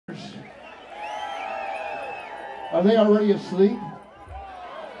Are they already asleep?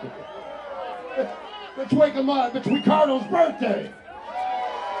 Let's wake them up. It's Ricardo's birthday.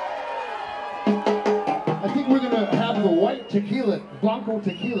 I think we're going to have the white tequila, Blanco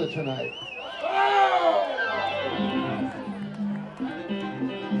tequila tonight.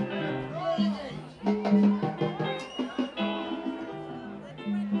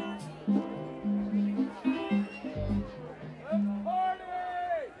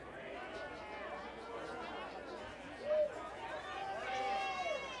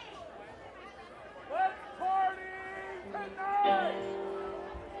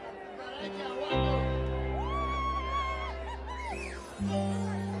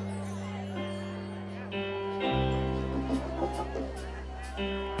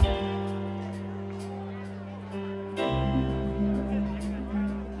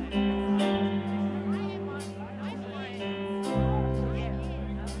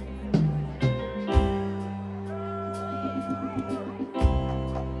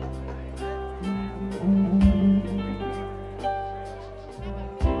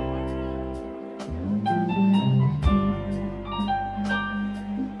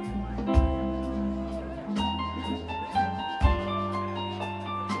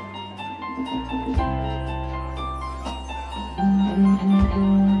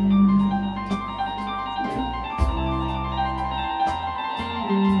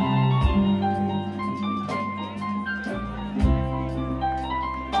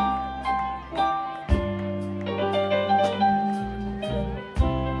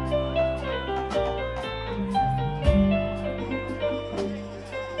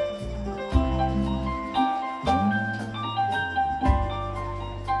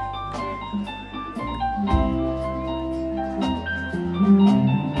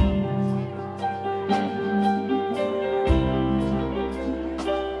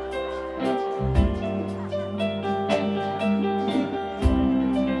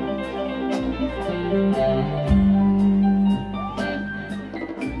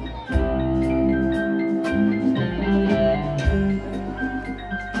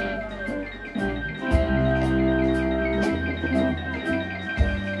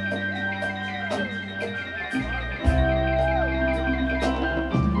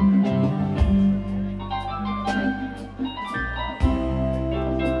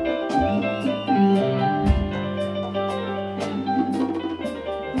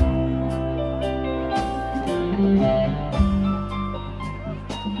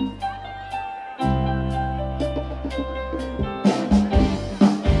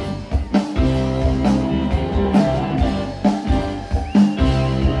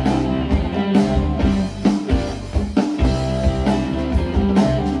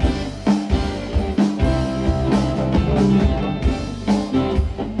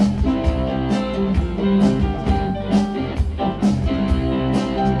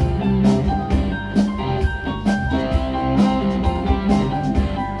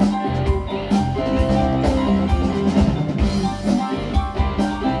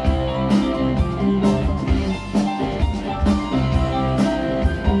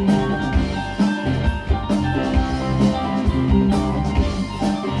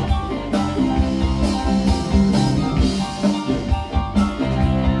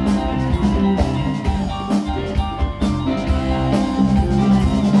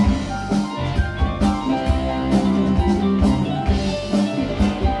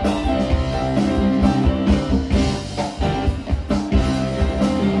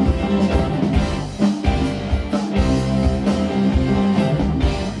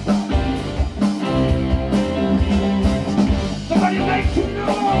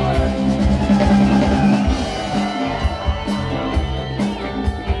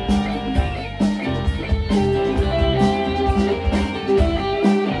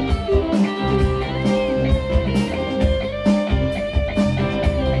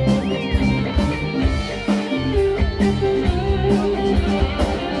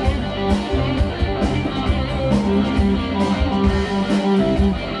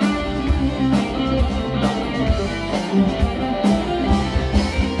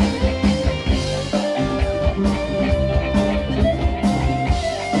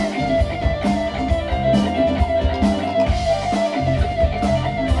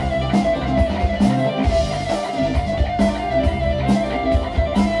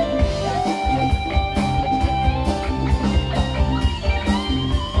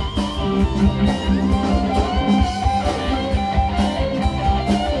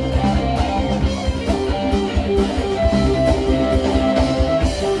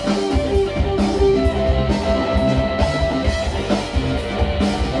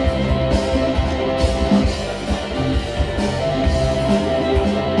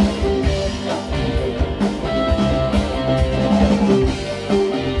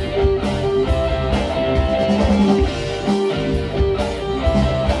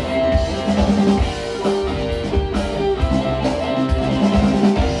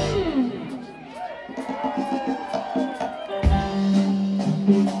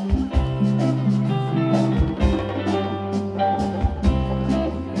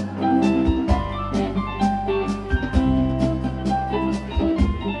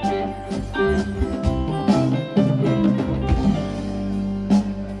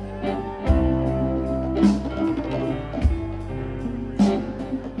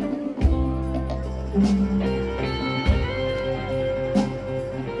 Muchas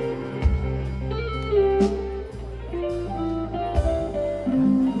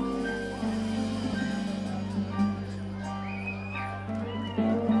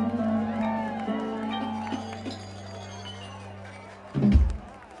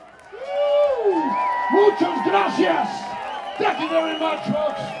gracias. Thank you very much,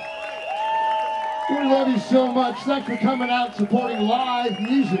 folks. We love you so much. Thanks for coming out and supporting live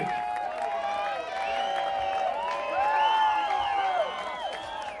music.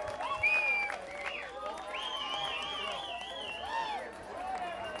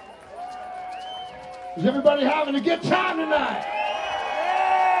 Is everybody having a good time tonight?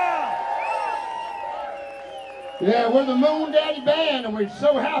 Yeah, we're the Moon Daddy Band, and we're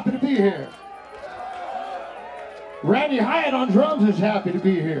so happy to be here. Randy Hyatt on drums is happy to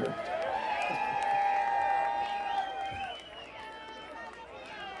be here.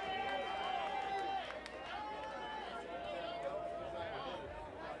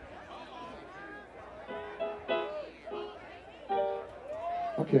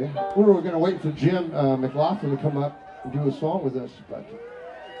 Okay, we were going to wait for Jim McLaughlin to come up and do a song with us, but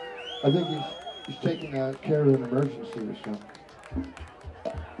I think he's taking care of an emergency or something.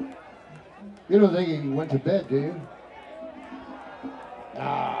 You don't think he went to bed, do you?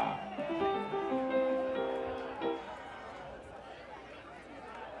 Ah.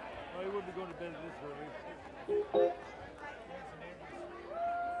 No, he wouldn't be going to bed this early.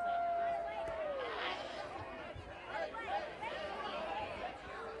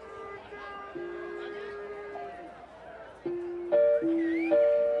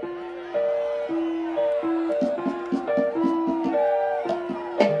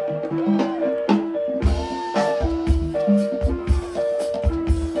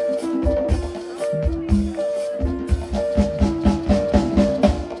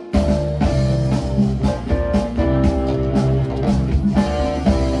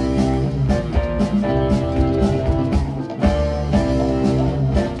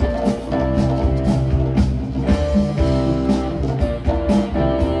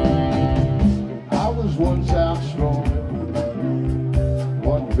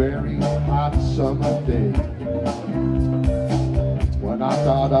 Summer day, when I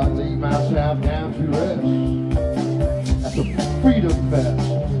thought I'd lay myself down to rest at the Freedom Fest.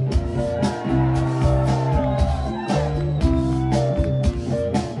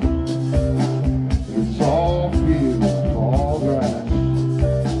 It's all fields, all grass.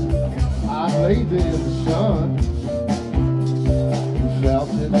 I lay there in the sun, felt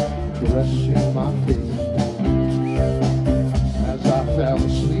it caressing my face as I fell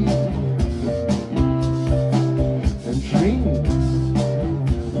asleep.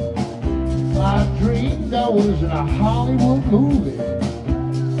 I dreamed I was in a Hollywood movie,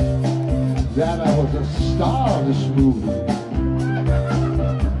 that I was a star of this movie.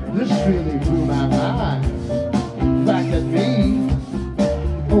 This really blew my mind. The fact that me,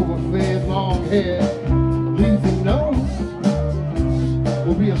 overfed, long hair, leafy nose,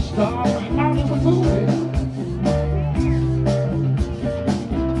 will be a star of a Hollywood movie.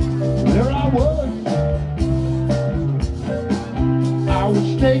 There I was. I was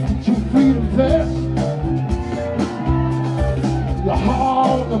taken to Freedom Fest, the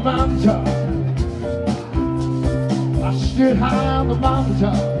hall of the mountaintop. I stood high on the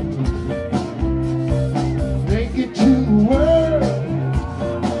mountaintop, naked to the world,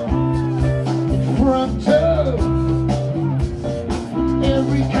 in front of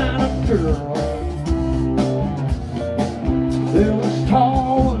every kind of girl. There was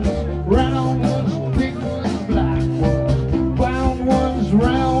tall ones, round ones, big ones, black ones, brown ones,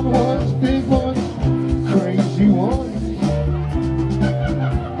 round ones, big ones, crazy ones.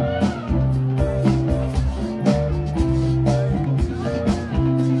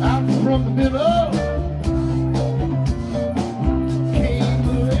 I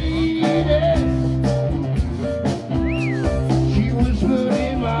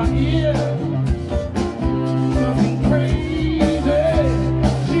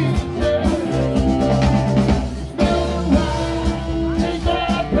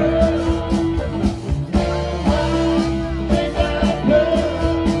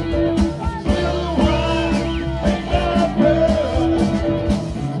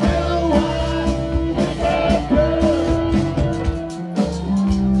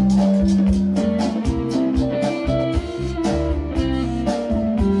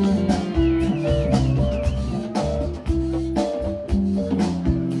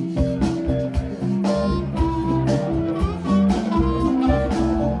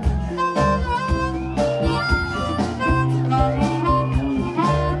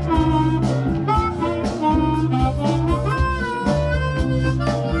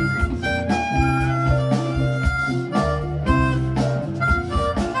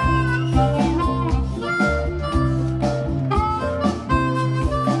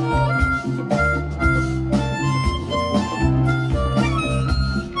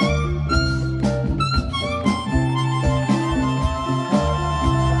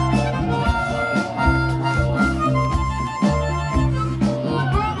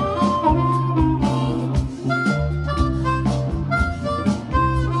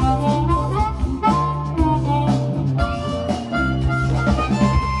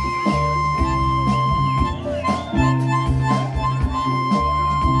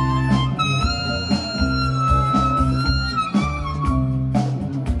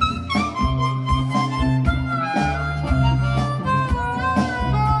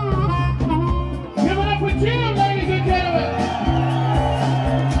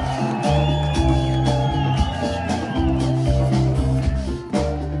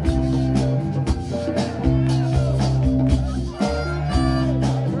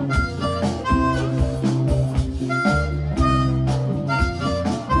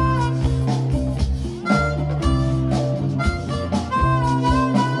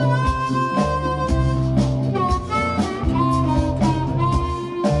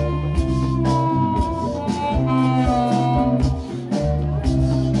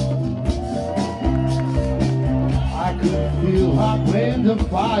the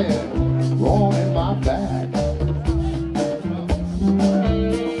fire roaring in my back.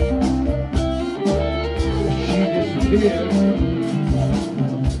 She disappeared.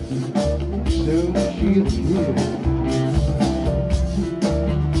 Soon she appeared.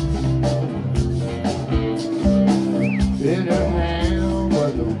 In her hand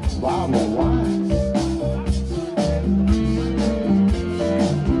was a bottle of wine.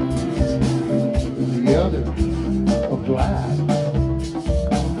 The other, a glass.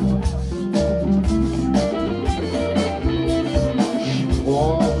 She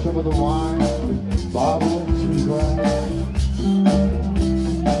poured some of the wine, bottle into glass.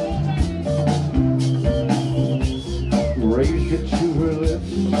 Raised it to her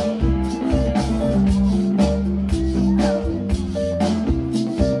lips.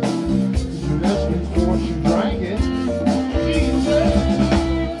 Just before she drank it, she said,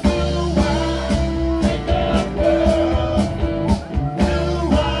 "New wine, make that world. New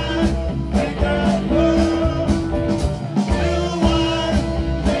wine, make that world. New wine,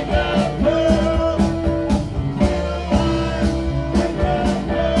 make that world. New wine, make that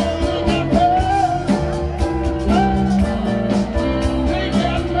world. Make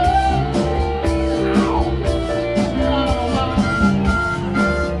that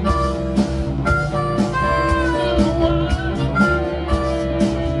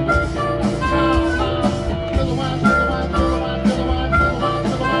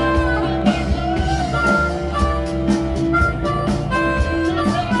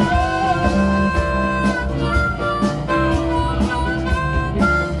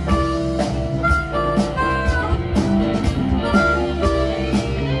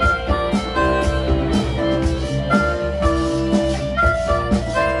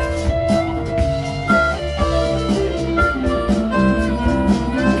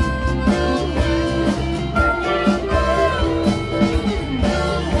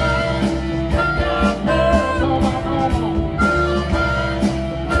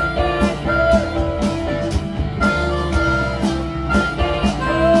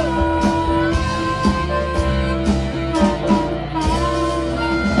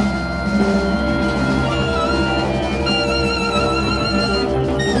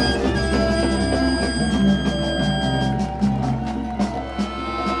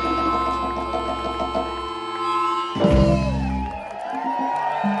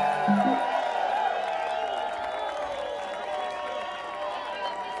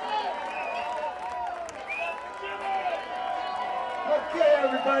Okay,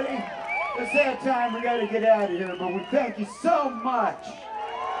 everybody, it's that time. We got to get out of here, but we thank you so much.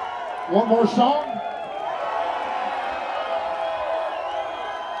 one more song?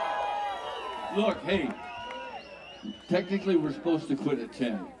 Look, hey, technically we're supposed to quit at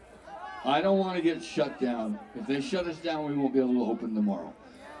 10. I don't want to get shut down. If they shut us down, we won't be able to open tomorrow.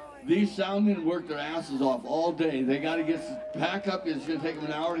 These soundmen work their asses off all day. They got to pack up. It's going to take them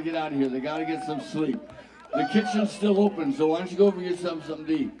an hour to get out of here. They got to get some sleep. The kitchen's still open, so why don't you go over and get something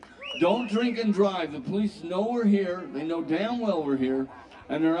to eat. Don't drink and drive. The police know we're here. They know damn well we're here,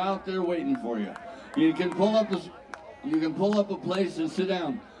 and they're out there waiting for you. You can pull up a place and sit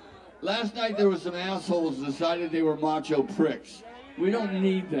down. Last night there were some assholes who decided they were macho pricks. We don't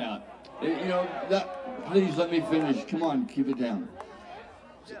need that. You know, please let me finish. Come on, keep it down.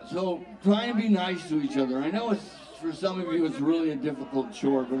 So try and be nice to each other. I know it's, for some of you it's really a difficult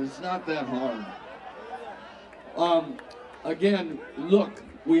chore, but it's not that hard. Again, look,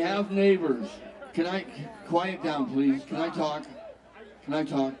 we have neighbors. Can I quiet down, please? Can I talk? Can I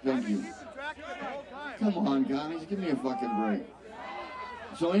talk? Thank you. Come on, guys, give me a fucking break.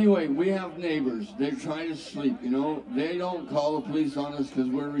 So anyway, we have neighbors. They're trying to sleep, you know. They don't call the police on us because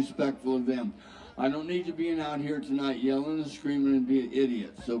we're respectful of them. I don't need you being out here tonight yelling and screaming and being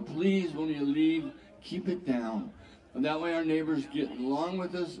idiots. So please, when you leave, keep it down. And that way our neighbors get along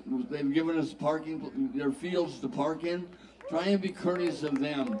with us. They've given us parking, their fields to park in. Try and be courteous of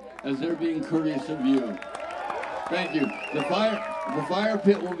them as they're being courteous of you. Thank you. The fire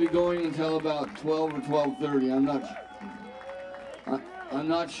pit will be going until about 12 or 12:30. I'm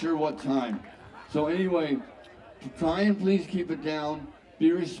not sure what time. So anyway, try and please keep it down.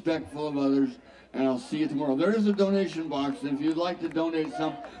 Be respectful of others. And I'll see you tomorrow. There is a donation box, and if you'd like to donate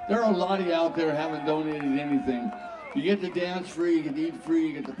some, there are a lot of you out there who haven't donated anything. You get to dance free, you get to eat free,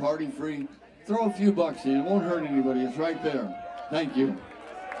 you get to party free. Throw a few bucks in. It won't hurt anybody. It's right there. Thank you.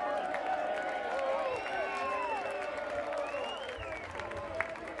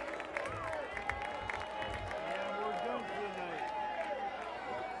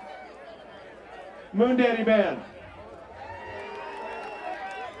 Moon Daddy Band.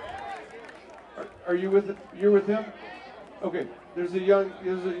 Are you with it? You're with him? Okay, there's a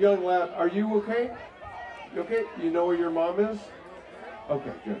young lad. Are you okay? You okay? You know where your mom is?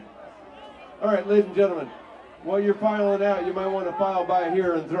 Okay, good. All right, ladies and gentlemen, while you're filing out, you might want to file by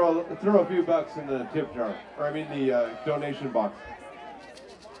here and throw a few bucks in the tip jar, or I mean the donation box.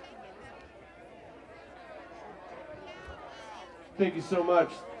 Thank you so much.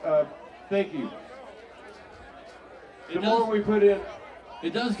 Thank you. The more we put in.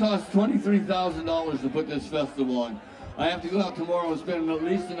 It does cost $23,000 to put this festival on. I have to go out tomorrow and spend at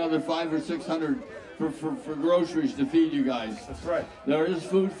least another $500 or $600 for groceries to feed you guys. That's right. There is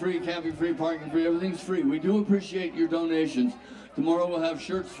food free, camping free, parking free, everything's free. We do appreciate your donations. Tomorrow we'll have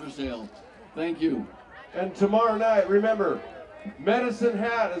shirts for sale. Thank you. And tomorrow night, remember, Medicine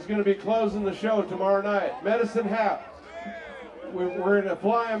Hat is going to be closing the show tomorrow night. Medicine Hat. We're going to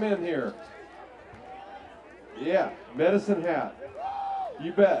fly them in here. Yeah, Medicine Hat.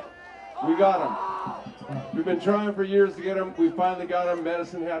 You bet. We got them. We've been trying for years to get them. We finally got them.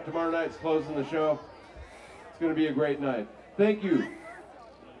 Medicine Hat tomorrow night's closing the show. It's going to be a great night. Thank you.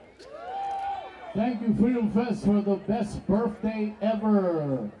 Thank you, Freedom Fest, for the best birthday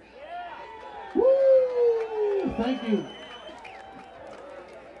ever. Woo! Thank you.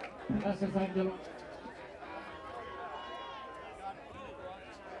 Gracias, Angelo.